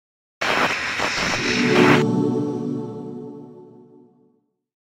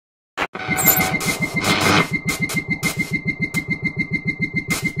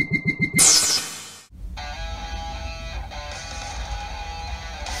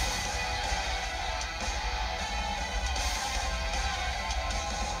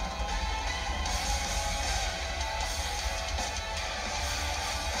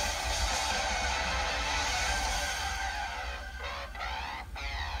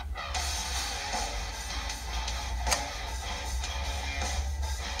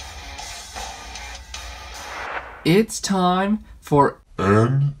It's time for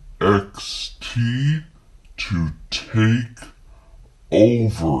NXT to take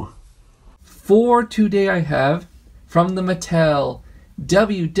over. For today I have from the Mattel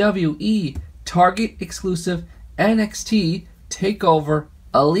WWE Target exclusive NXT Takeover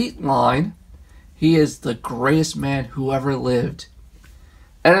Elite line. He is the greatest man who ever lived.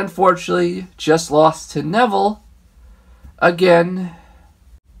 And unfortunately just lost to Neville. Again,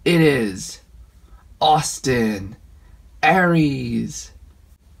 it is Austin Aries.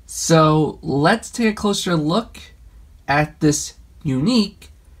 So let's take a closer look at this unique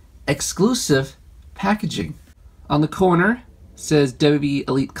exclusive packaging. On the corner says WWE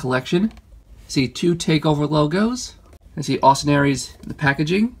Elite Collection. See 2 Takeover logos. I see Austin Aries in the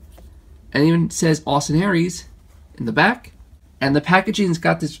packaging. And even says Austin Aries in the back. And the packaging's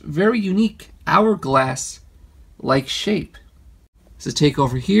got this very unique hourglass-like shape. This is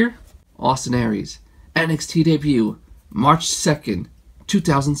Takeover here. Austin Aries. NXT debut, March 2nd,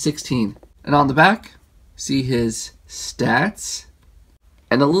 2016. And on the back, see his stats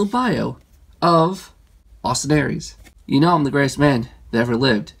and a little bio of Austin Aries. You know I'm the greatest man that ever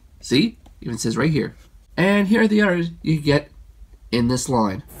lived. See? Even says right here. And here are the others you get in this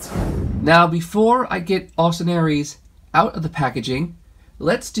line. Now, before I get Austin Aries out of the packaging,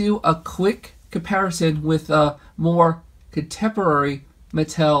 let's do a quick comparison with a more contemporary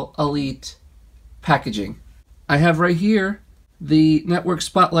Mattel Elite packaging. I have right here the Network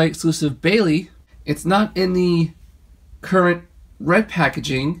Spotlight exclusive Bailey. It's not in the current red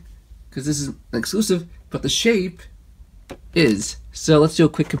packaging because this is an exclusive, but the shape is. So let's do a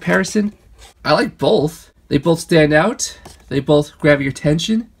quick comparison. I like both. They both stand out. They both grab your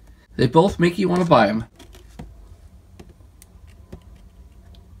attention. They both make you want to buy them.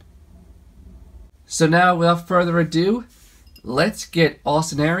 So now, without further ado, let's get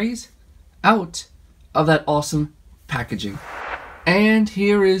Austin Aries out of that awesome packaging. And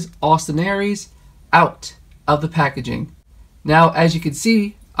here is Austin Aries out of the packaging. Now, as you can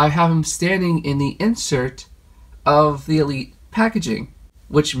see, I have him standing in the insert of the Elite packaging,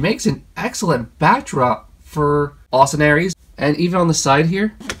 which makes an excellent backdrop for Austin Aries. And even on the side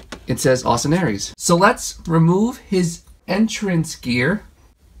here, it says Austin Aries. So let's remove his entrance gear,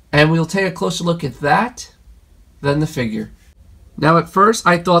 and we'll take a closer look at that, then the figure. Now, at first,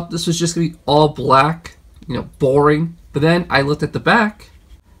 I thought this was just going to be all black, you know, boring. But then I looked at the back,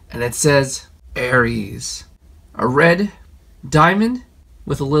 and it says Aries. A red diamond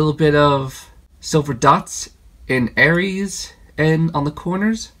with a little bit of silver dots in Aries and on the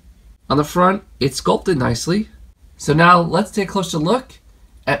corners. On the front, it's sculpted nicely. So now, let's take a closer look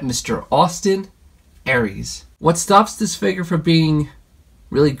at Mr. Austin Aries. What stops this figure from being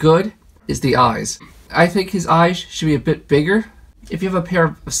really good is the eyes. I think his eyes should be a bit bigger. If you have a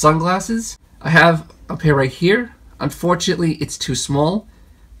pair of sunglasses, I have a pair right here. Unfortunately, it's too small,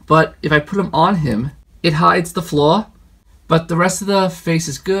 but if I put them on him, it hides the flaw. But the rest of the face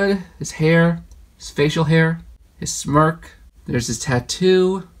is good. His hair, his facial hair, his smirk. There's his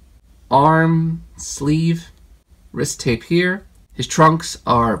tattoo, arm, sleeve, wrist tape here. His trunks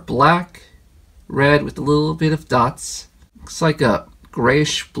are black, red with a little bit of dots. Looks like a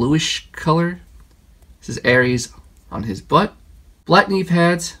grayish, bluish color. This is Aries on his butt. Black knee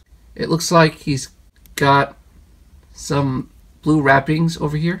pads. It looks like he's got some blue wrappings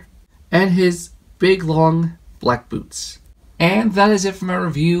over here. And his big, long black boots. And that is it for my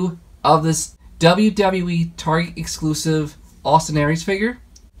review of this WWE Target exclusive Austin Aries figure.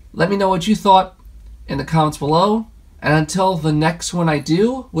 Let me know what you thought in the comments below. And until the next one I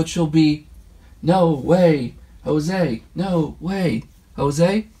do, which will be No Way, Jose, No Way,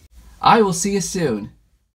 Jose, I will see you soon.